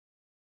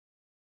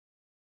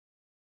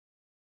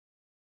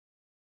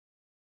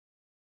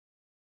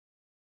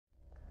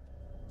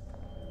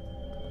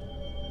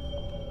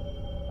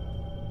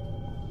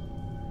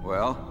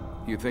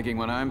Well, you thinking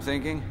what I'm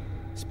thinking?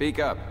 Speak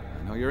up.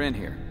 I know you're in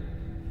here.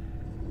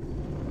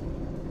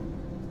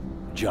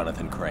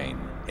 Jonathan Crane,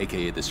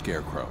 aka the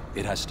Scarecrow.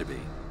 It has to be.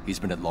 He's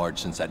been at large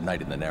since that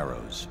night in the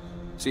Narrows.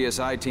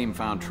 CSI team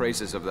found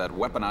traces of that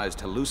weaponized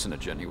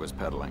hallucinogen he was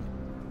peddling.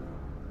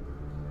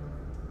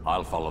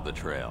 I'll follow the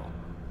trail.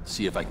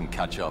 See if I can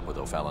catch up with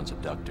O'Fallon's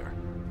abductor.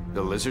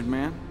 The Lizard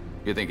Man?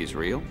 You think he's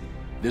real?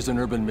 There's an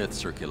urban myth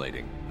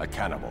circulating. A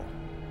cannibal.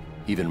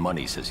 Even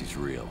Money says he's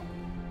real.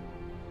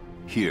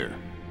 Here.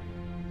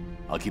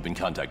 I'll keep in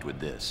contact with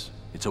this.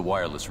 It's a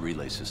wireless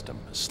relay system,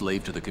 a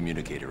slave to the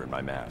communicator in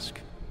my mask.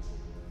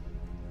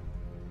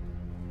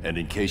 And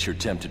in case you're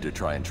tempted to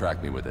try and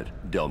track me with it,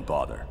 don't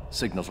bother.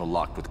 Signals are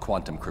locked with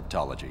quantum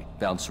cryptology,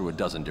 bounced through a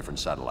dozen different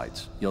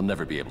satellites. You'll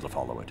never be able to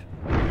follow it.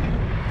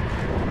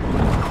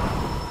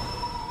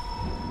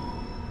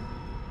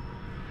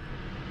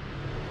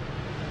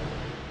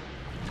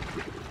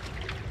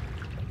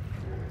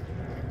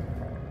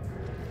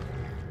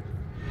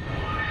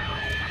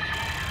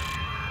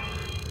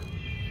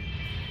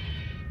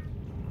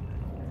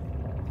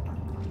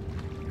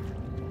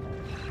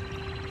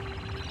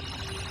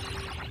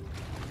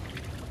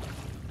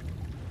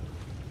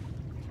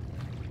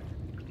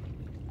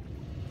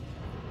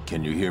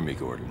 Can you hear me,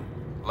 Gordon?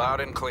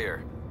 Loud and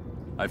clear.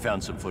 I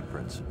found some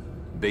footprints.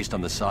 Based on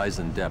the size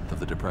and depth of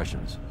the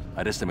depressions,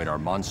 I'd estimate our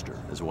monster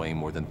as weighing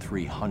more than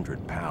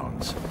 300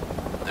 pounds.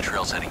 The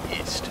trail's heading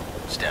east.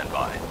 Stand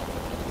by.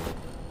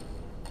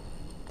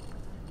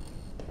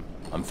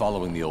 I'm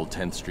following the old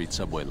 10th Street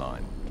subway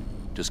line.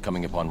 Just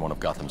coming upon one of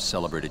Gotham's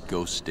celebrated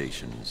ghost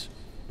stations.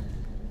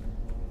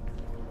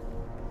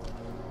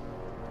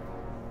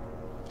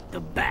 The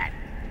Bat.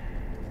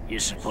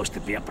 You're supposed to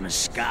be up in the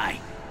sky.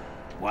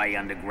 Why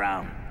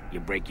underground? You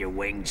break your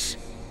wings?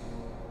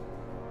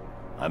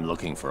 I'm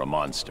looking for a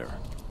monster.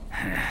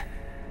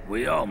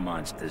 We all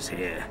monsters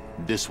here.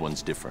 This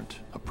one's different.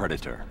 A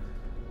predator.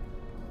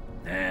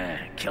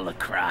 Killer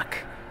Croc.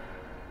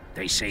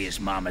 They say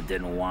his mama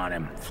didn't want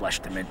him,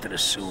 flushed him into the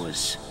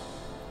sewers.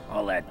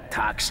 All that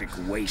toxic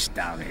waste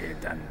down here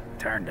done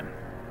turned him,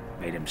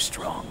 made him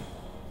strong.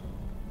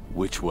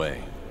 Which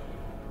way?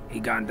 He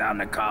gone down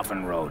the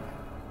Coffin Road.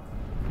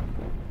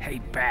 Hey,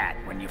 Bat,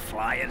 when you're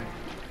flying,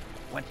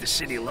 what the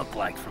city look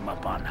like from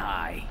up on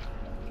high?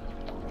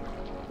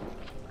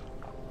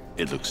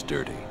 It looks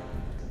dirty.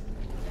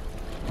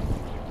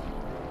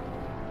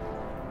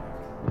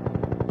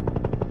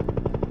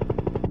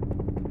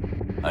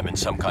 I'm in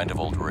some kind of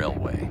old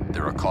railway.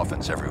 There are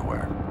coffins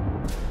everywhere.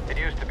 It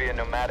used to be a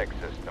pneumatic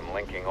system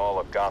linking all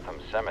of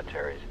Gotham's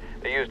cemeteries.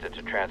 They used it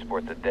to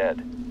transport the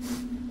dead.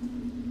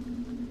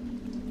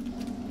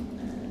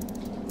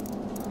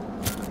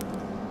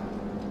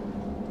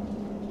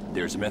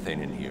 There's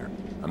methane in here.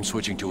 I'm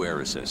switching to air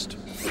assist.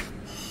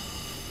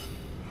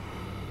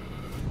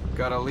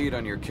 Got a lead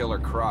on your Killer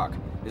Croc.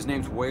 His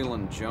name's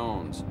Waylon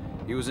Jones.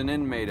 He was an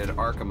inmate at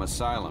Arkham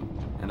Asylum,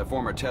 and a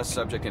former test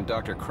subject in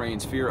Dr.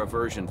 Crane's fear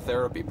aversion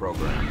therapy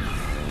program.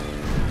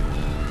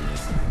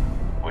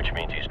 Which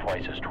means he's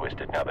twice as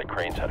twisted now that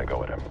Crane's had a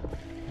go at him.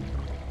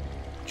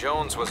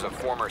 Jones was a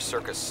former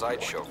circus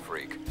sideshow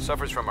freak.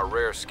 Suffers from a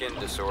rare skin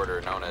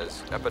disorder known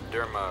as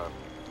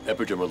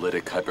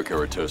Epidermolytic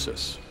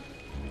hyperkeratosis.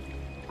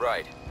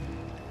 Right.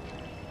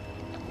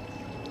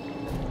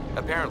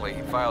 Apparently,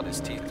 he filed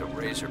his teeth to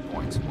razor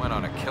points, went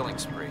on a killing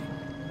spree.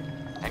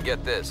 And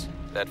get this,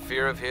 that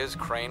fear of his,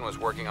 Crane was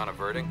working on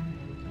averting?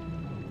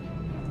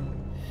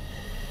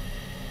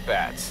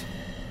 Bats.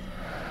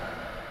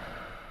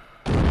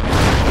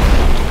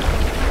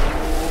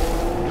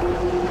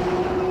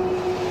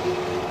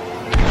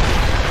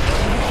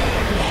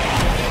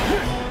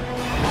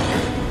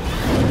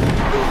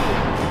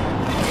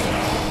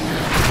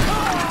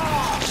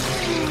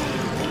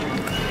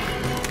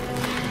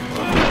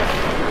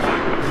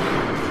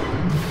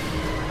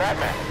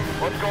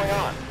 What's going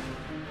on?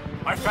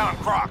 I found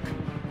Croc.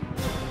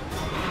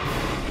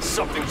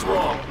 Something's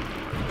wrong.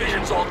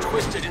 Vision's all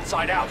twisted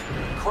inside out.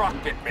 Croc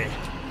bit me.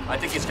 I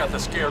think he's got the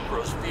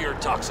Scarecrow's fear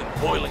toxin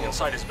boiling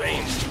inside his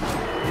veins.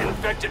 He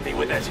infected me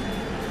with it.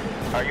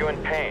 Are you in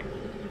pain?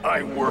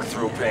 I work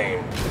through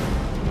pain.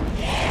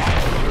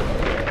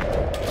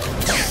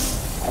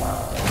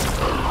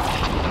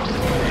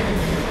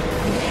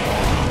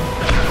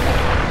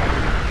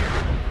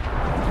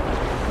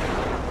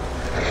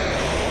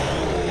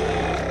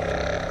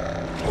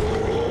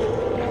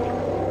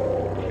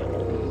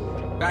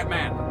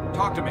 Batman,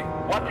 talk to me.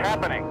 What's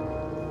happening?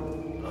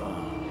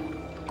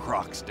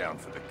 Croc's down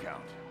for the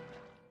count.